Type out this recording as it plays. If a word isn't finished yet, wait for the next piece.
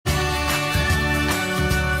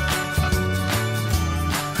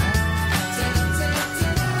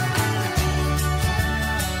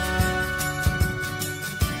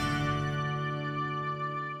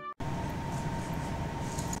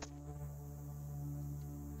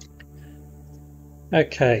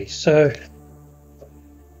Okay, so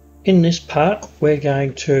in this part we're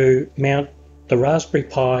going to mount the Raspberry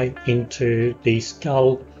Pi into the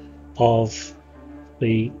skull of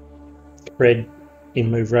the red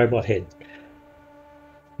Inmoov Robot head.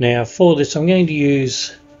 Now for this I'm going to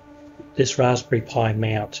use this Raspberry Pi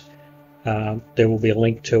mount. There will be a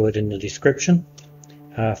link to it in the description.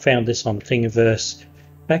 I found this on Thingiverse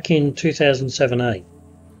back in 2017.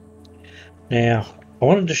 Now I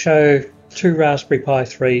wanted to show two Raspberry Pi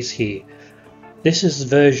 3s here. This is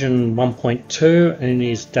version 1.2 and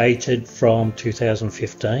is dated from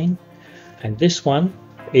 2015, and this one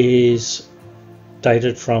is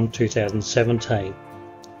dated from 2017.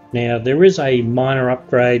 Now there is a minor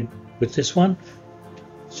upgrade with this one.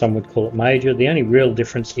 Some would call it major. The only real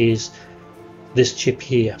difference is this chip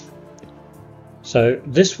here. So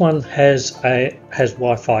this one has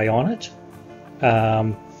Wi-Fi on it.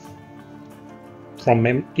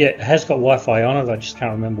 It has got Wi-Fi on it. I just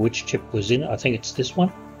can't remember which chip was in it. I think it's this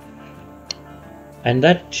one. And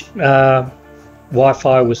that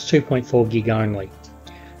Wi-Fi was 2.4 gig only.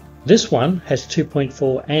 This one has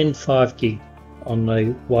 2.4 and 5 gig on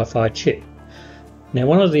the Wi-Fi chip. Now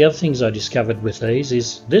one of the other things I discovered with these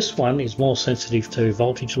is this one is more sensitive to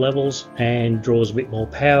voltage levels and draws a bit more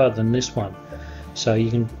power than this one. So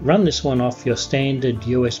you can run this one off your standard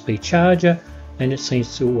USB charger and it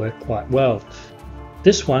seems to work quite well.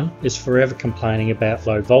 This one is forever complaining about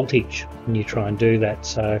low voltage when you try and do that,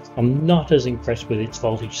 so I'm not as impressed with its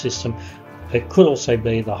voltage system. It could also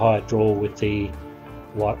be the higher draw with the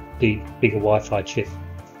bigger Wi-Fi chip.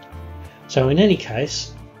 So in any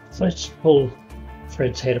case, let's pull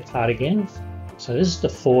Fred's head apart again. So this is the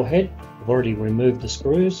forehead. I've already removed the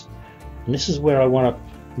screws, and this is where I want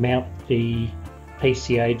to mount the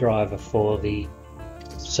PCA driver for the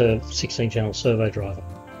 16-channel servo driver.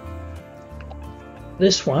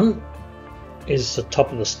 This one is the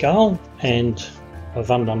top of the skull, and I've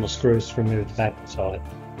undone the screws to remove the back side.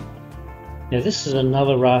 Now this is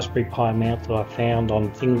another Raspberry Pi mount that I found on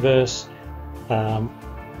Thingiverse.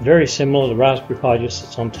 Very similar. The Raspberry Pi just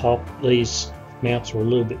sits on top. These mounts are a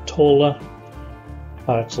little bit taller,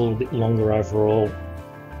 but it's a little bit longer overall.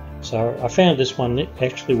 So I found this one that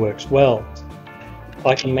actually works well.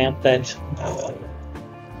 I can mount that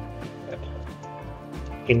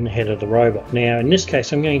in the head of the robot. Now in this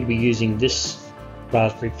case I'm going to be using this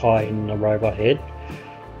Raspberry Pi in the robot head.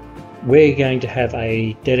 We're going to have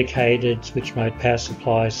a dedicated switch mode power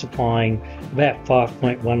supply supplying about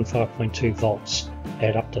 5.1-5.2 volts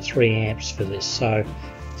at up to 3 amps for this, so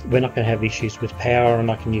we're not going to have issues with power, and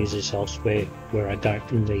I can use this elsewhere where I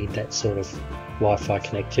don't need that sort of Wi-Fi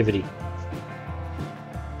connectivity.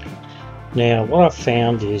 Now what I've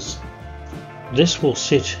found is this will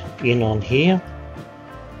sit in on here.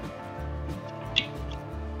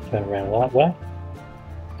 Turn around the right way.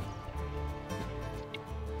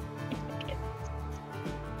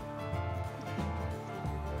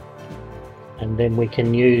 And then we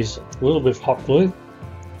can use a little bit of hot glue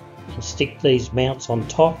and stick these mounts on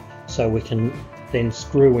top so we can then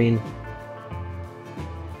screw in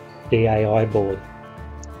the AI board.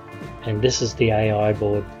 And this is the AI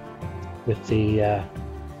board with the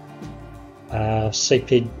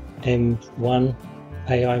CPID M1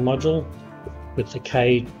 AI module with the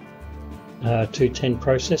K210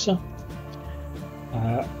 processor.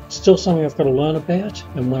 Still something I've got to learn about,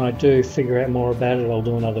 and when I do figure out more about it I'll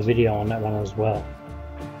do another video on that one as well.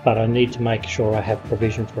 But I need to make sure I have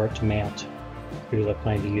provision for it to mount because I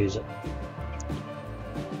plan to use it.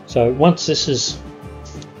 So once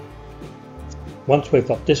we've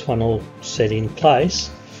got this one all set in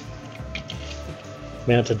place,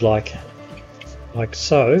 mounted like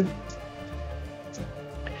so,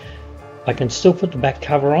 I can still put the back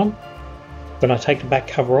cover on. When I take the back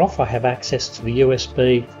cover off, I have access to the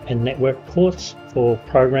USB and network ports for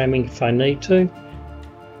programming if I need to.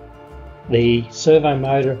 The servo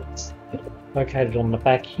motor located on the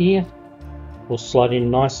back here will slide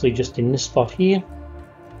in nicely just in this spot here.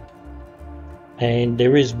 And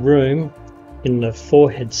there is room in the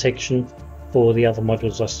forehead section for the other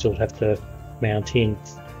modules I still have to mount in.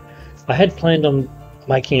 I had planned on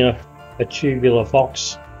making a tubular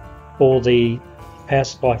box for the power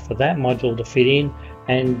supply for that module to fit in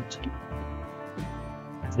and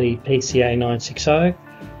the PCA 960,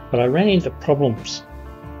 but I ran into problems.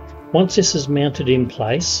 Once this is mounted in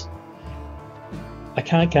place, I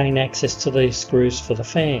can't gain access to these screws for the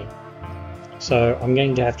fan, so I'm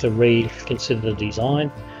going to have to reconsider the design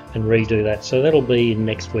and redo that, so that'll be in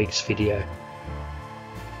next week's video.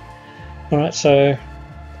 Alright, so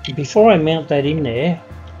before I mount that in there,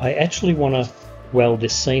 I actually want to weld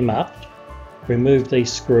this seam up, remove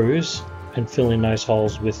these screws and fill in those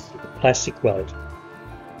holes with plastic weld.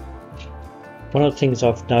 One of the things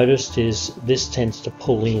I've noticed is this tends to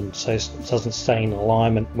pull in, so it doesn't stay in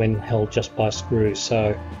alignment when held just by screws.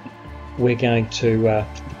 So we're going to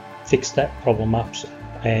fix that problem up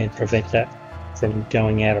and prevent that from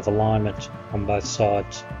going out of alignment on both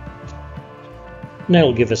sides. And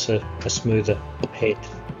that'll give us a smoother head.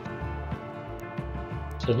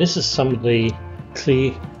 So this is some of the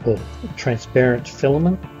clear or transparent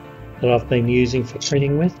filament that I've been using for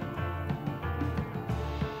printing with.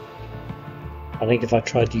 I think if I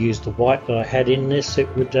tried to use the white that I had in this, it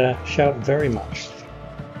would show up very much.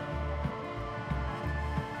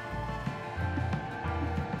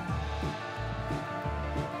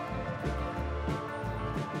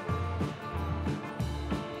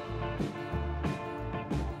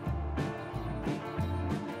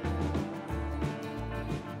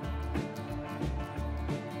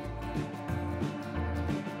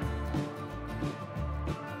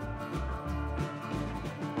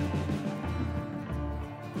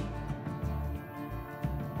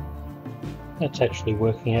 That's actually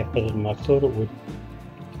working out better than I thought it would.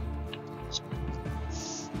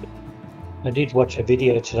 I did watch a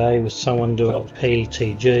video today with someone doing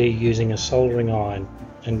PETG using a soldering iron,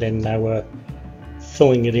 and then they were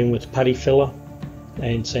filling it in with putty filler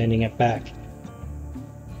and sanding it back.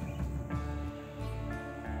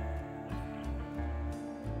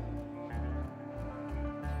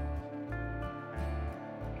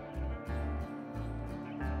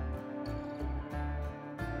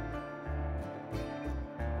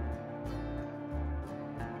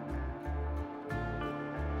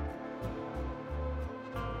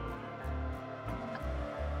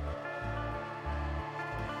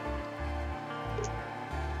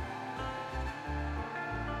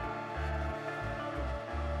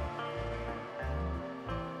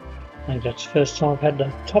 I think that's the first time I've had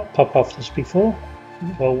the top pop off this before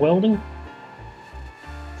while welding.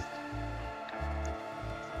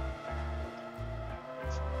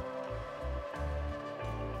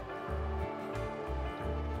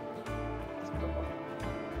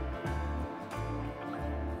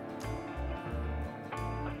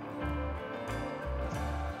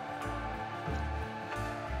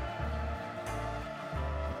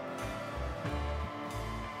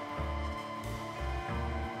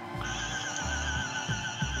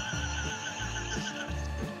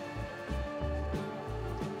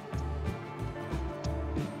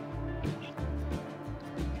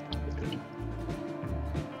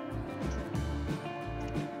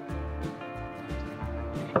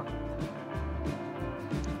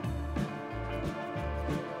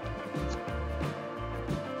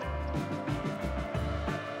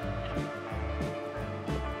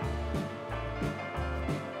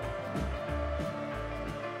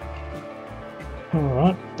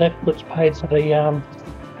 Alright, that puts paid for the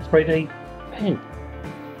 3D pen.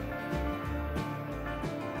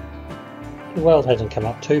 The weld hasn't come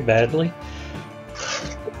up too badly,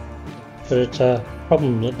 but it's a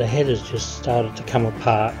problem that the head has just started to come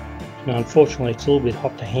apart. Now unfortunately it's a little bit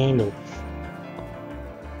hot to handle.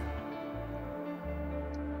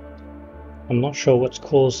 I'm not sure what's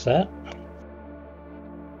caused that.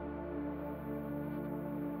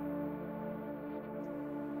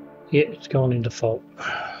 Yeah, it's gone into fault.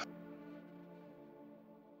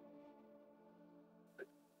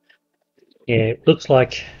 Yeah, it looks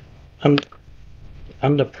like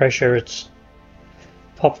under pressure it's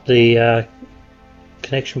popped the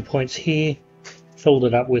connection points here, filled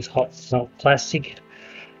it up with hot melt plastic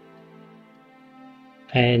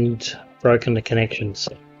and broken the connections.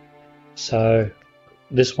 So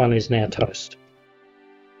this one is now toast.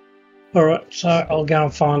 Alright, so I'll go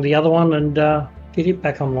and find the other one and get it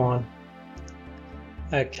back online.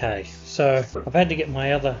 Okay, so I've had to get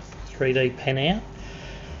my other 3D pen out.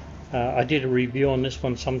 I did a review on this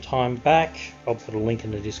one some time back. I'll put a link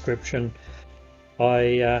in the description.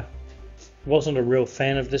 I wasn't a real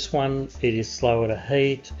fan of this one. It is slower to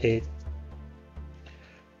heat.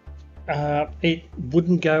 It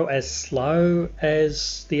wouldn't go as slow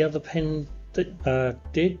as the other pen that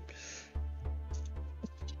did,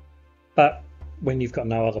 but when you've got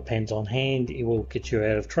no other pens on hand, it will get you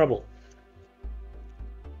out of trouble.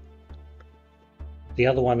 The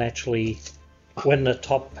other one actually, when the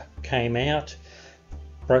top came out,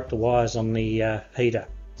 broke the wires on the heater,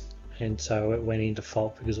 and so it went into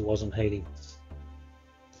fault because it wasn't heating.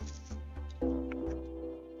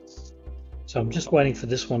 So I'm just waiting for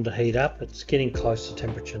this one to heat up. It's getting close to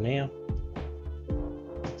temperature now.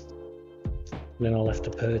 And then I'll have to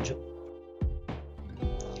purge it.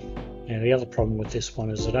 Now the other problem with this one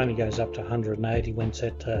is it only goes up to 180 when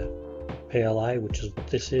set to PLA, which is what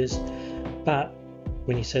this is, but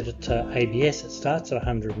when you set it to ABS it starts at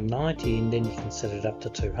 190 and then you can set it up to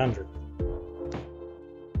 200.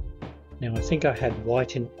 Now I think I had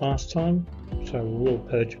white in it last time, so we'll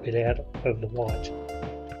purge a bit out of the white.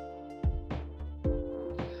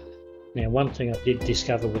 Now one thing I did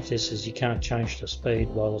discover with this is you can't change the speed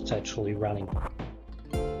while it's actually running.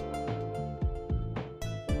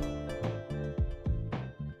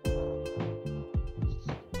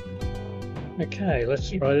 Okay, let's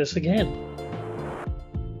try this again.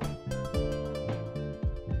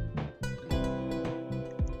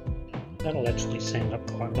 That'll actually sand up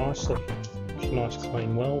quite nicely. It's a nice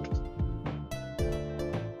clean weld.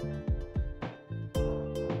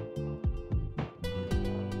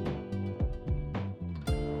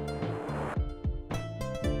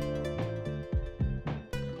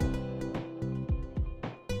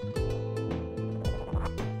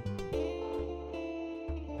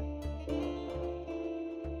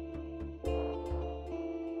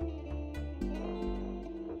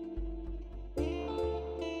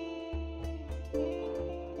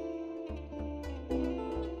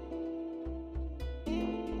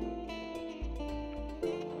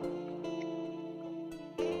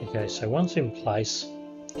 Okay, so once in place,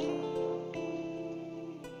 you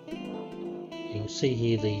can see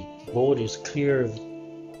here the board is clear of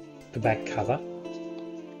the back cover,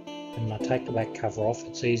 and when I take the back cover off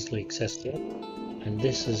it's easily accessible, and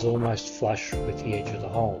this is almost flush with the edge of the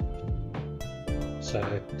hole. So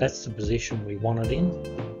that's the position we want it in.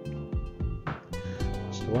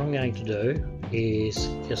 So what I'm going to do is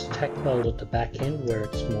just tack weld at the back end where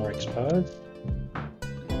it's more exposed.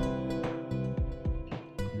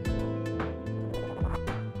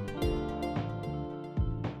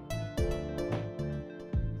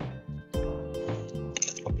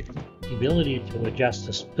 The ability to adjust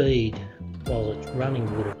the speed while it's running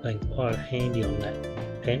would have been quite handy on that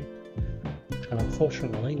pen, and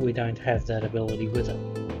unfortunately we don't have that ability with it.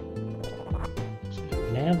 So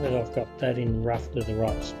now that I've got that in roughly the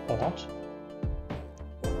right spot,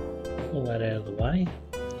 pull that out of the way.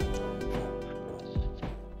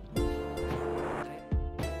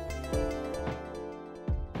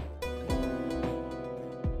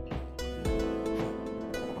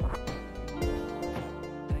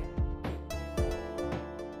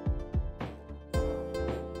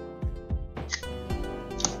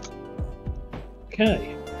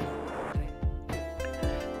 Okay,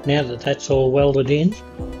 now that that's all welded in,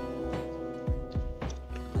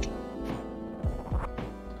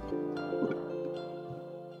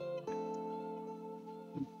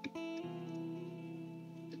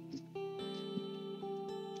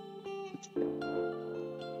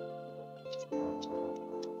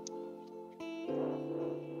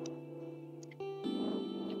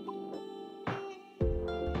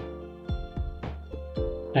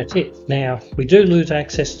 that's it. Now we do lose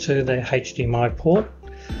access to the HDMI port,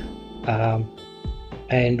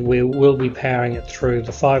 and we will be powering it through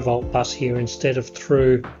the 5-volt bus here instead of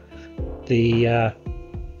through the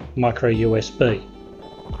micro USB.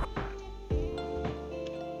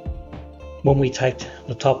 When we take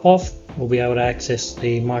the top off, we'll be able to access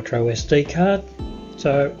the micro SD card,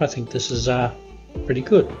 so I think this is pretty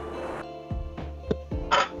good.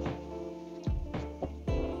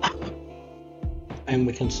 And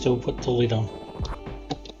we can still put the lid on.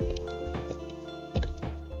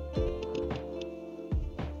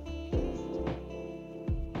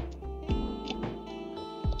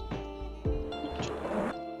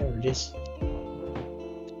 There it is.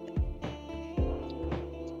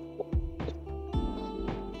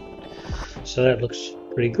 So that looks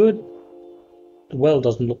pretty good. The weld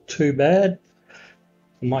doesn't look too bad.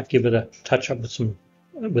 I might give it a touch up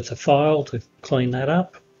with a file to clean that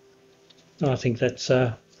up. I think that's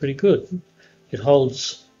pretty good. It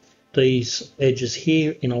holds these edges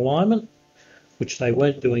here in alignment, which they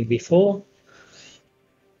weren't doing before.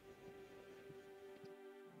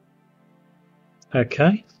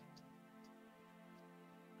 Okay.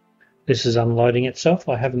 This is unloading itself.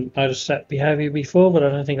 I haven't noticed that behavior before, but I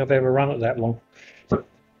don't think I've ever run it that long.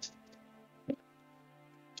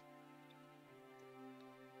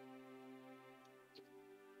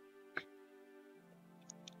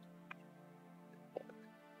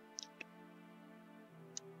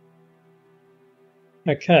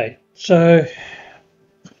 Okay, so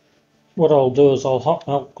what I'll do is I'll hot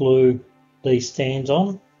melt glue these stands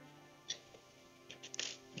on.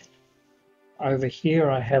 Over here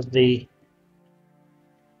I have the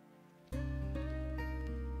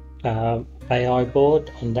AI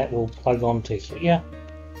board, and that will plug onto here.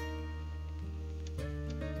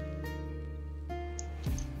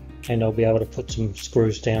 and I'll be able to put some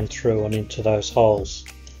screws down through and into those holes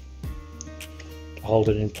to hold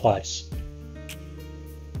it in place,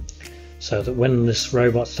 so that when this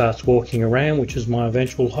robot starts walking around, which is my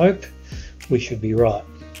eventual hope, we should be right.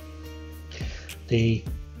 The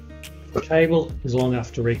cable is long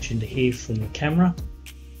enough to reach into here from the camera,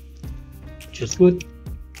 which is good.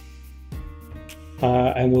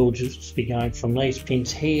 And we'll just be going from these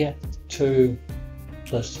pins here to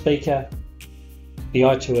the speaker, the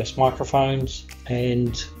I2S microphones,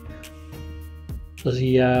 and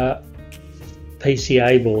the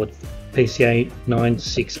PCA board, PCA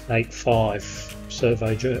 9685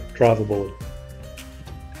 servo driver board.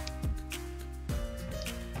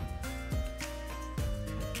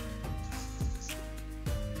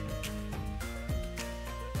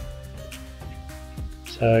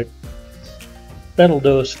 So that'll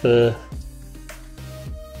do us for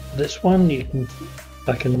this one.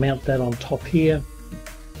 I can mount that on top here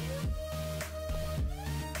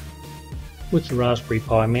with the Raspberry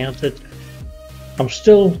Pi mounted. I'm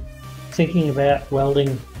still thinking about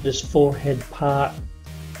welding this forehead part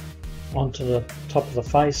onto the top of the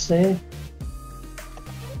face there.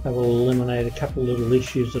 That will eliminate a couple of little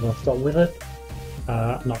issues that I've got with it,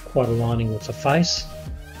 not quite aligning with the face.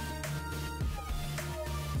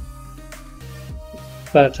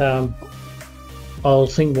 But I'll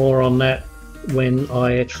think more on that when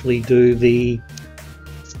I actually do the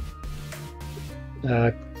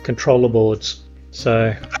controller boards.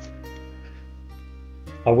 So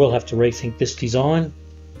I will have to rethink this design.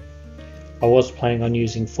 I was planning on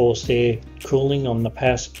using forced air cooling on the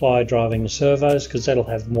power supply driving the servos, because that'll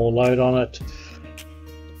have more load on it.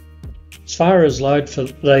 As far as load for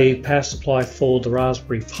the power supply for the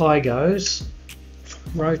Raspberry Pi goes,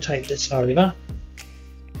 rotate this over.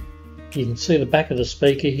 You can see the back of the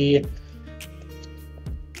speaker here.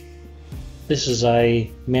 This is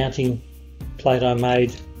a mounting plate I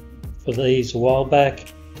made for these a while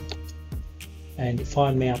back, and if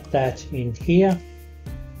I mount that in here,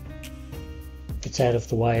 it's out of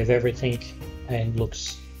the way of everything and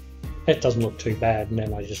it doesn't look too bad, and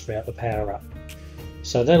then I just route the power up.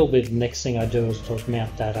 So that'll be the next thing I do, is to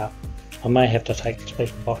mount that up. I may have to take the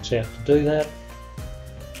speaker box out to do that.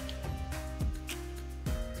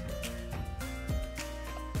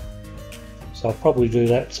 So I'll probably do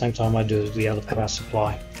that at the same time I do the other power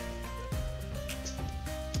supply.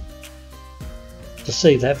 To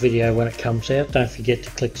see that video when it comes out, don't forget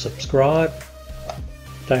to click subscribe.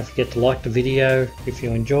 Don't forget to like the video if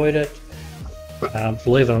you enjoyed it.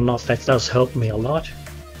 Believe it or not, that does help me a lot.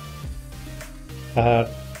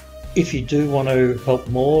 If you do want to help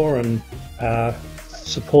more and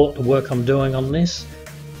support the work I'm doing on this,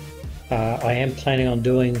 I am planning on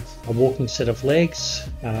doing a walking set of legs.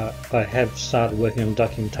 I have started working on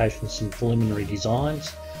documentation, some preliminary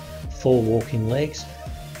designs for walking legs.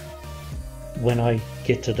 When I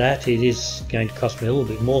get to that, it is going to cost me a little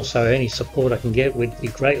bit more, so any support I can get would be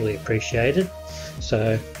greatly appreciated.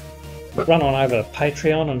 So run on over to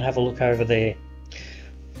Patreon and have a look over there.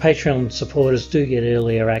 Patreon supporters do get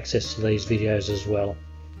earlier access to these videos as well.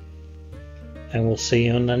 And we'll see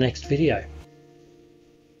you in the next video.